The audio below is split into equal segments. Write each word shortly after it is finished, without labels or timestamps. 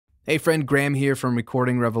Hey friend, Graham here from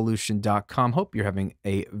recordingrevolution.com. Hope you're having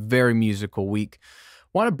a very musical week.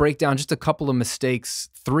 Want to break down just a couple of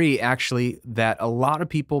mistakes, three actually, that a lot of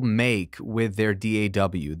people make with their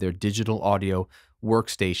DAW, their digital audio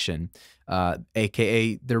workstation,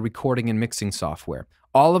 aka their recording and mixing software.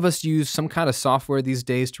 All of us use some kind of software these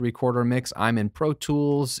days to record or mix. I'm in Pro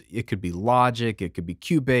Tools. It could be Logic. It could be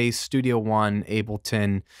Cubase, Studio One,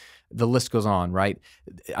 Ableton. The list goes on, right?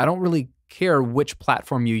 I don't really care which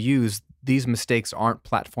platform you use. These mistakes aren't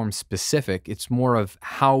platform specific. It's more of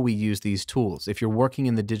how we use these tools. If you're working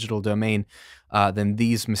in the digital domain, then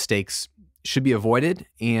these mistakes should be avoided,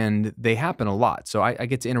 and they happen a lot. So I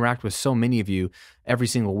get to interact with so many of you every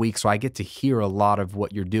single week, so I get to hear a lot of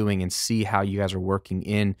what you're doing and see how you guys are working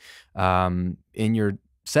in your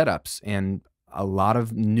setups. And a lot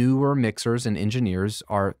of newer mixers and engineers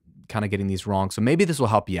are kind of getting these wrong. So maybe this will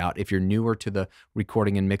help you out if you're newer to the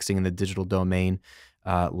recording and mixing in the digital domain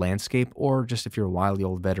landscape, or just if you're a wily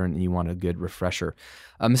old veteran and you want a good refresher.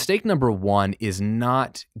 Mistake number one is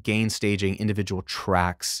not gain staging individual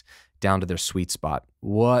tracks down to their sweet spot.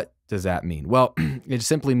 What does that mean? Well, it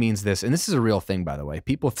simply means this, and this is a real thing, by the way.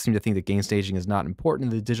 People seem to think that gain staging is not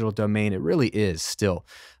important in the digital domain. It really is still.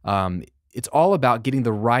 It's all about getting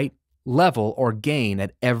the right level or gain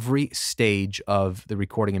at every stage of the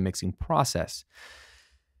recording and mixing process.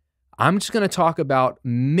 I'm just going to talk about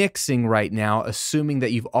mixing right now, assuming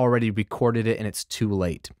that you've already recorded it and it's too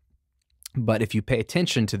late. But if you pay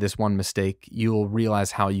attention to this one mistake, you'll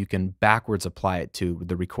realize how you can backwards apply it to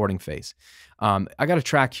the recording phase. I got a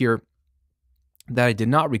track here that I did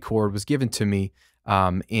not record, was given to me,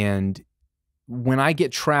 and when I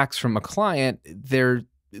get tracks from a client,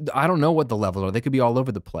 I don't know what the levels are. They could be all over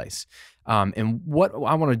the place. And what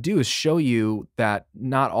I want to do is show you that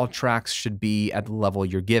not all tracks should be at the level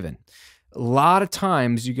you're given. A lot of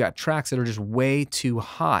times you got tracks that are just way too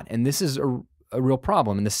hot. And this is a real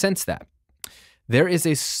problem in the sense that there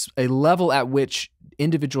is a level at which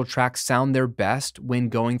individual tracks sound their best when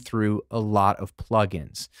going through a lot of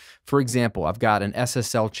plugins. For example, I've got an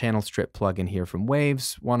SSL channel strip plugin here from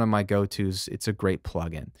Waves, one of my go-tos. It's a great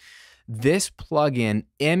plugin. This plugin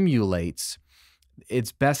emulates,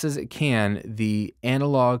 as best as it can, the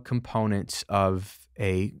analog components of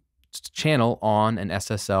a channel on an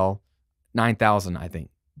SSL 9000, I think,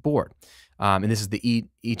 board. And this is the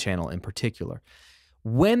E channel in particular.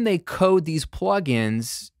 When they code these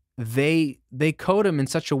plugins, they code them in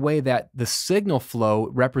such a way that the signal flow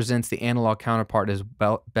represents the analog counterpart as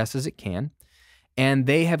best as it can. And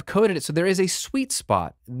they have coded it so there is a sweet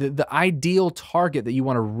spot, the ideal target that you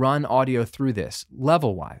want to run audio through this,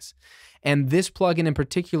 level-wise. And this plugin in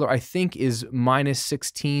particular, I think, is minus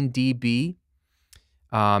 16 dB,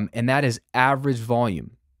 and that is average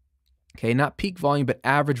volume. Okay, not peak volume, but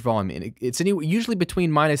average volume. And it's usually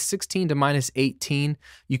between minus 16 to minus 18.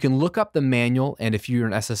 You can look up the manual, and if you're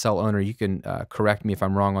an SSL owner, you can correct me if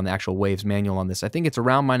I'm wrong on the actual Waves manual on this. I think it's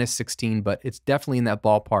around minus 16, but it's definitely in that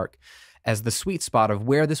ballpark as the sweet spot of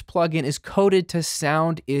where this plugin is coded to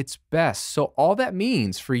sound its best. So all that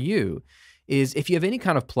means for you is if you have any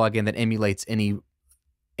kind of plugin that emulates any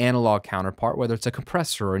analog counterpart, whether it's a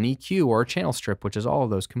compressor or an EQ or a channel strip, which is all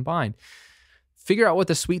of those combined, figure out what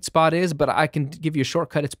the sweet spot is, but I can give you a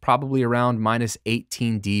shortcut. It's probably around minus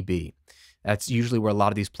 18 dB. That's usually where a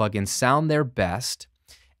lot of these plugins sound their best.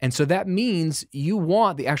 And so that means you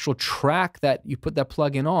want the actual track that you put that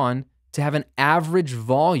plugin on to have an average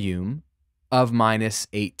volume of minus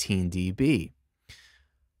 18 dB.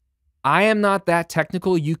 I am not that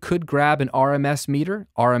technical. You could grab an RMS meter.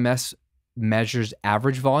 RMS measures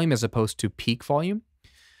average volume as opposed to peak volume.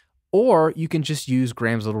 Or you can just use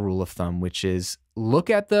Graham's little rule of thumb, which is look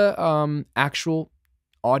at the actual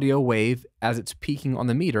audio wave as it's peaking on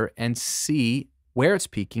the meter and see where it's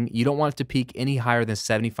peaking. You don't want it to peak any higher than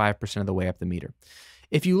 75% of the way up the meter.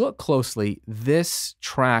 If you look closely, this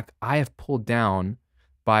track I have pulled down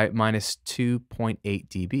by minus 2.8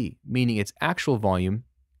 dB, meaning its actual volume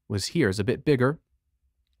was here, is a bit bigger.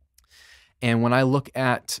 And when I look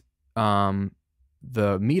at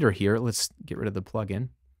the meter here, let's get rid of the plugin.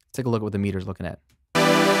 Take a look at what the meter's looking at.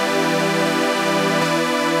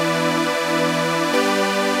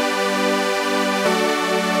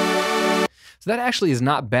 So that actually is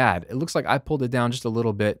not bad. It looks like I pulled it down just a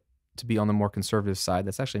little bit to be on the more conservative side.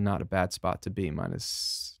 That's actually not a bad spot to be,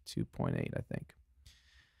 minus 2.8, I think.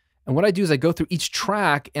 And what I do is I go through each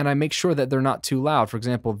track and I make sure that they're not too loud. For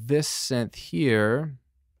example, this synth here,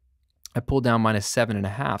 I pulled down minus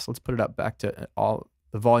 7.5. So let's put it up back to all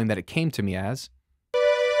the volume that it came to me as.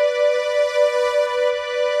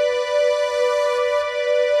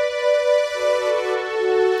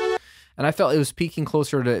 And I felt it was peaking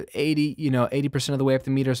closer to 80, 80% of the way up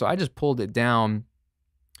the meter. So I just pulled it down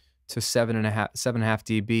to 7.5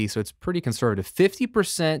 dB. So it's pretty conservative.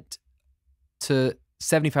 50% to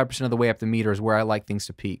 75% of the way up the meter is where I like things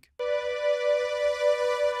to peak.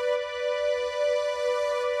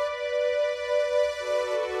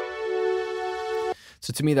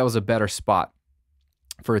 So to me, that was a better spot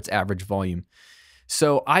for its average volume.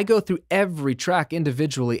 So I go through every track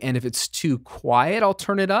individually, and if it's too quiet, I'll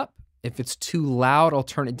turn it up. If it's too loud, I'll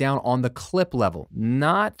turn it down on the clip level,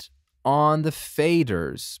 not on the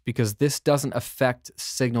faders, because this doesn't affect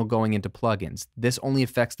signal going into plugins. This only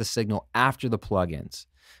affects the signal after the plugins.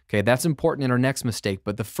 Okay, that's important in our next mistake,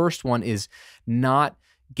 but the first one is not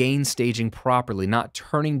gain staging properly, not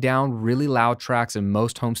turning down really loud tracks, and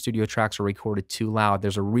most home studio tracks are recorded too loud.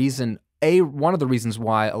 There's a reason, one of the reasons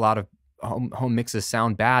why a lot of home mixes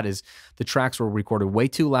sound bad is the tracks were recorded way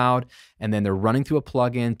too loud, and then they're running through a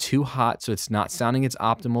plugin too hot, so it's not sounding its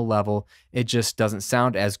optimal level. It just doesn't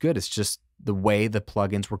sound as good. It's just the way the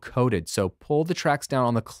plugins were coded. So pull the tracks down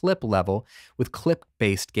on the clip level with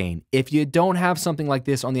clip-based gain. If you don't have something like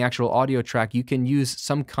this on the actual audio track, you can use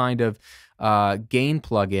some kind of gain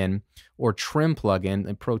plugin or trim plugin.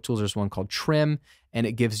 In Pro Tools, there's one called Trim, and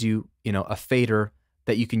it gives you, a fader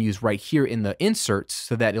that you can use right here in the inserts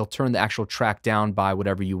so that it'll turn the actual track down by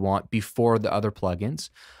whatever you want before the other plugins.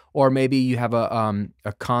 Or maybe you have a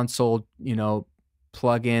console,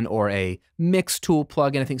 plugin or a mix tool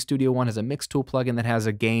plugin. I think Studio One has a mix tool plugin that has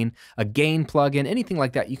a gain plugin, anything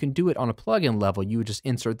like that. You can do it on a plugin level. You would just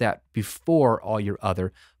insert that before all your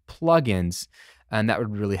other plugins, and that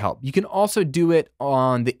would really help. You can also do it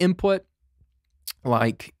on the input.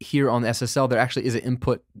 Like here on the SSL, there actually is an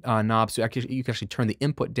input knob, so you can actually turn the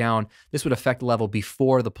input down. This would affect level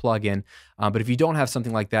before the plugin, but if you don't have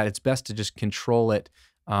something like that, it's best to just control it,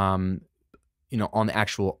 on the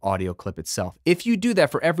actual audio clip itself. If you do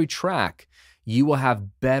that for every track, you will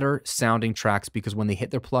have better sounding tracks because when they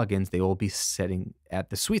hit their plugins, they will be sitting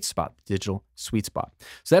at the sweet spot, the digital sweet spot.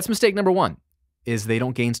 So that's mistake number one, is they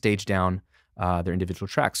don't gain stage down their individual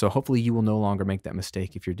tracks. So hopefully you will no longer make that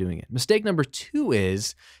mistake if you're doing it. Mistake number two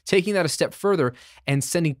is taking that a step further and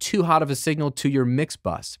sending too hot of a signal to your mix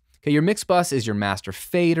bus. Okay, your mix bus is your master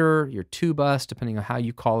fader, your two bus, depending on how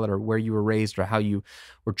you call it or where you were raised or how you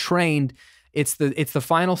were trained. It's the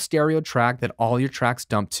final stereo track that all your tracks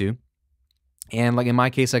dump to. And like in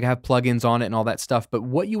my case, I have plugins on it and all that stuff. But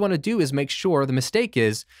what you want to do is make sure, the mistake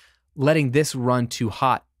is letting this run too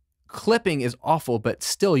hot. Clipping is awful, but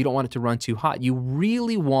still you don't want it to run too hot. You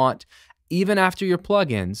really want, even after your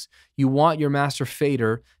plugins, you want your master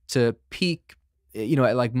fader to peak,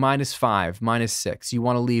 at like -5, -6. You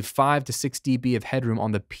want to leave 5 to 6 dB of headroom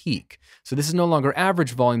on the peak. So this is no longer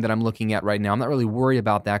average volume that I'm looking at right now. I'm not really worried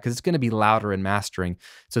about that because it's going to be louder in mastering.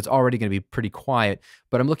 So it's already going to be pretty quiet,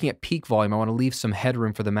 but I'm looking at peak volume. I want to leave some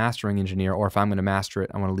headroom for the mastering engineer, or if I'm going to master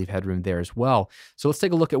it, I want to leave headroom there as well. So let's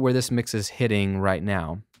take a look at where this mix is hitting right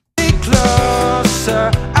now. Closer,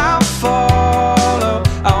 I'll follow,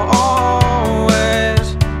 I'll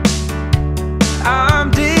always, I'm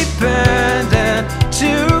dependent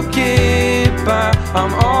to get by,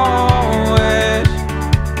 I'm always,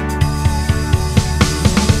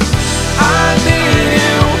 I need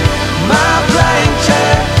you, my blank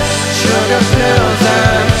check, sugar pills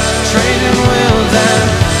and training wheels, and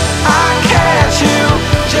I catch you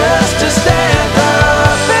just to stand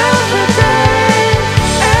up every day.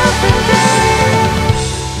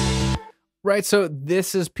 Right, so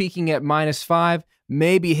this is peaking at -5,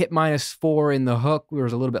 maybe hit -4 in the hook, where it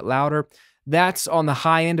was a little bit louder. That's on the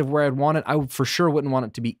high end of where I'd want it. I for sure wouldn't want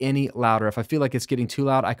it to be any louder. If I feel like it's getting too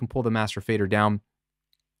loud, I can pull the master fader down,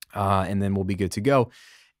 and then we'll be good to go.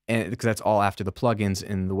 And because that's all after the plugins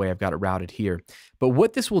and the way I've got it routed here. But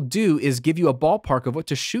what this will do is give you a ballpark of what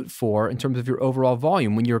to shoot for in terms of your overall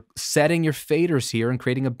volume. When you're setting your faders here and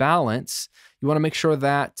creating a balance, you want to make sure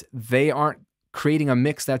that they aren't creating a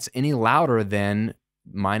mix that's any louder than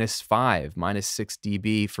 -5, -6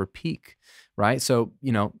 dB for peak, right? So,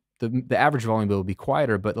 the average volume will be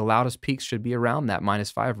quieter, but the loudest peaks should be around that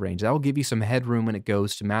 -5 range. That will give you some headroom when it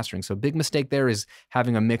goes to mastering. So big mistake there is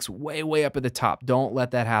having a mix way, way up at the top. Don't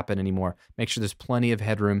let that happen anymore. Make sure there's plenty of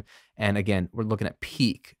headroom. And again, we're looking at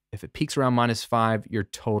peak. If it peaks around -5, you're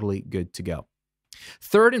totally good to go.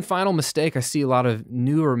 Third and final mistake I see a lot of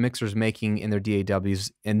newer mixers making in their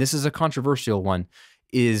DAWs, and this is a controversial one,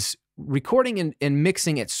 is recording and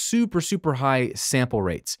mixing at super, super high sample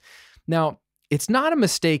rates. Now, it's not a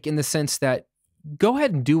mistake in the sense that go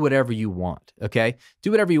ahead and do whatever you want, okay?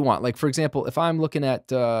 Do whatever you want. Like, for example, if I'm looking at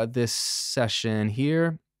this session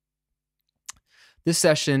here, this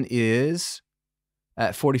session is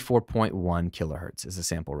at 44.1 kilohertz is the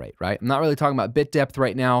sample rate, right? I'm not really talking about bit depth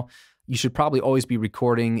right now. You should probably always be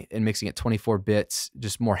recording and mixing at 24 bits,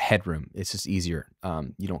 just more headroom. It's just easier.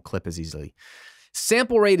 You don't clip as easily.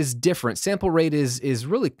 Sample rate is different. Sample rate is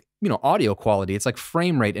really, audio quality. It's like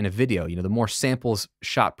frame rate in a video. The more samples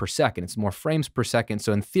shot per second, it's more frames per second.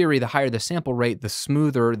 So in theory, the higher the sample rate, the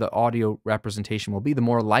smoother the audio representation will be, the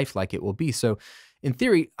more lifelike it will be. So in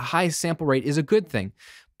theory, a high sample rate is a good thing.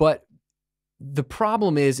 But the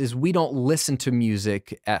problem is we don't listen to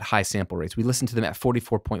music at high sample rates. We listen to them at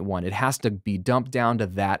 44.1. It has to be dumped down to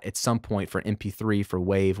that at some point for MP3, for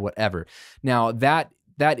WAV, whatever. Now that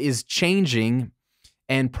is changing,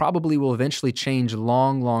 and probably will eventually change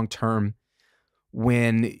long term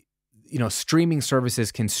when, streaming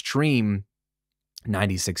services can stream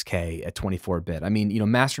 96K at 24-bit. I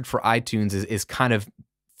mean, Mastered for iTunes is kind of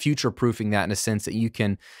future-proofing that in a sense that you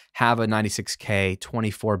can have a 96K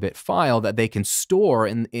 24-bit file that they can store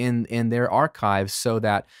in their archives, so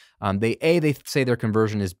that they say their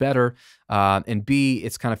conversion is better, and B,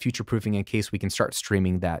 it's kind of future-proofing in case we can start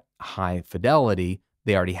streaming that high fidelity.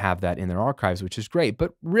 They already have that in their archives, which is great.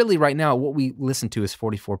 But really right now, what we listen to is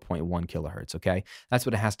 44.1 kilohertz, okay? That's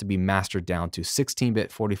what it has to be mastered down to. 16-bit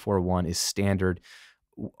 44.1 is standard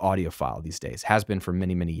audio file these days, has been for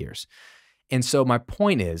many, many years. And so my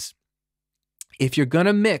point is, if you're going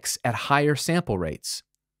to mix at higher sample rates,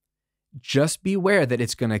 just beware that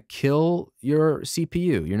it's going to kill your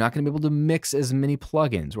CPU. You're not going to be able to mix as many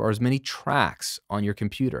plugins or as many tracks on your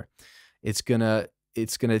computer. It's going to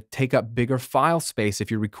take up bigger file space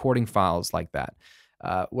if you're recording files like that.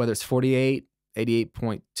 Whether it's 48,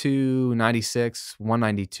 88.2, 96,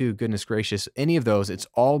 192, goodness gracious, any of those, it's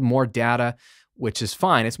all more data, which is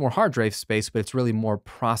fine. It's more hard drive space, but it's really more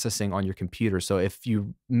processing on your computer. So if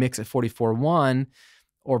you mix at 44.1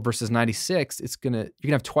 or versus 96, you're gonna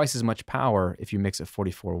have twice as much power if you mix at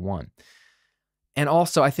 44.1. And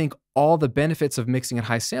also, I think all the benefits of mixing at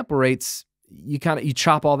high sample rates, you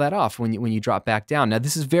chop all that off when you drop back down. Now,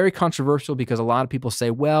 this is very controversial because a lot of people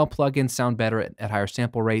say, well, plugins sound better at higher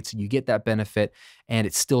sample rates. You get that benefit, and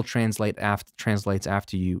it still translates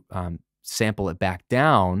after you sample it back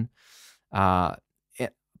down.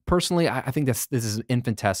 Personally, I think this is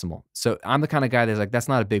infinitesimal. So I'm the kind of guy that's like, that's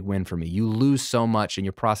not a big win for me. You lose so much in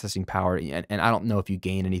your processing power, and I don't know if you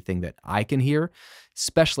gain anything that I can hear,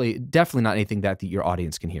 definitely not anything that your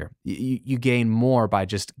audience can hear. You gain more by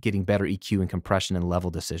just getting better EQ and compression and level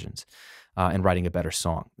decisions, and writing a better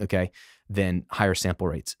song, okay, than higher sample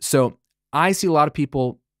rates. So I see a lot of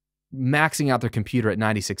people maxing out their computer at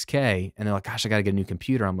 96K, and they're like, gosh, I got to get a new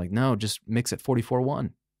computer. I'm like, no, just mix at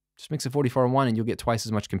 44.1. Just mix it 44.1 and you'll get twice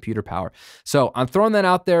as much computer power. So I'm throwing that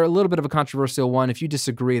out there, a little bit of a controversial one. If you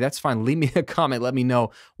disagree, that's fine. Leave me a comment. Let me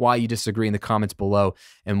know why you disagree in the comments below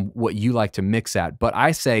and what you like to mix at. But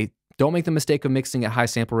I say, don't make the mistake of mixing at high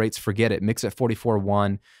sample rates. Forget it. Mix at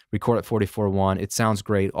 44.1, record at 44.1. It sounds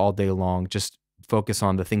great all day long. Just focus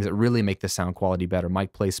on the things that really make the sound quality better.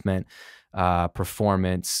 Mic placement,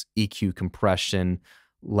 performance, EQ, compression,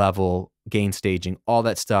 level, gain staging, all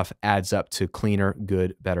that stuff adds up to cleaner,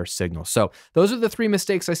 good, better signals. So those are the three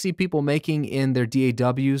mistakes I see people making in their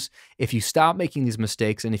DAWs. If you stop making these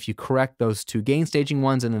mistakes and if you correct those two gain staging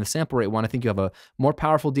ones and then the sample rate one, I think you have a more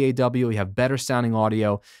powerful DAW, you have better sounding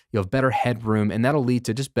audio, you have better headroom, and that'll lead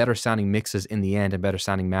to just better sounding mixes in the end and better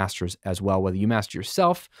sounding masters as well, whether you master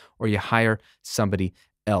yourself or you hire somebody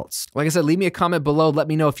else. Like I said, leave me a comment below. Let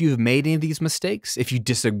me know if you've made any of these mistakes. If you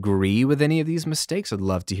disagree with any of these mistakes, I'd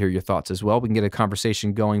love to hear your thoughts as well. We can get a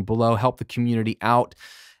conversation going below, help the community out.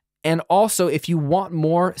 And also, if you want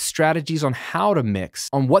more strategies on how to mix,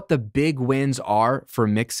 on what the big wins are for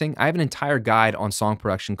mixing, I have an entire guide on song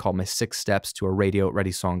production called My 6 Steps to a Radio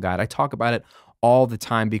Ready Song Guide. I talk about it all the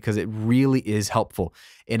time because it really is helpful.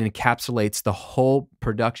 It encapsulates the whole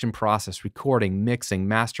production process: recording, mixing,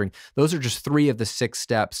 mastering. Those are just 3 of the 6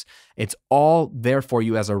 steps. It's all there for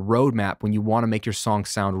you as a roadmap when you want to make your song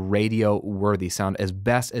sound radio worthy, sound as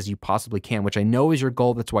best as you possibly can, which I know is your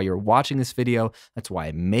goal. That's why you're watching this video. That's why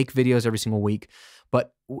I make videos every single week.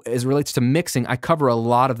 But as it relates to mixing, I cover a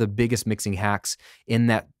lot of the biggest mixing hacks in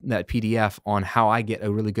that PDF on how I get a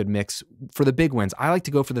really good mix for the big wins. I like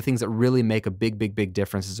to go for the things that really make a big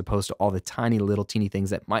difference as opposed to all the tiny little teeny things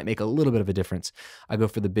that might make a little bit of a difference. I go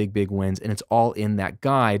for the big wins, and it's all in that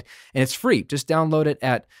guide, and it's free. Just download it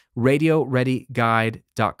at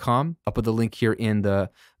radioreadyguide.com. I'll put the link here in the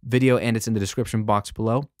video, and it's in the description box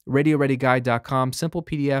below. radioreadyguide.com, simple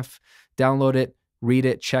PDF. Download it, read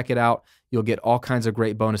it, check it out. You'll get all kinds of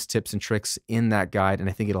great bonus tips and tricks in that guide, and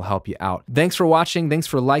I think it'll help you out. Thanks for watching. Thanks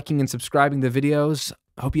for liking and subscribing the videos.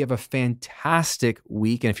 I hope you have a fantastic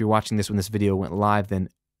week. And if you're watching this when this video went live, then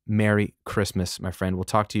Merry Christmas, my friend. We'll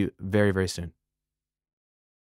talk to you very, very soon.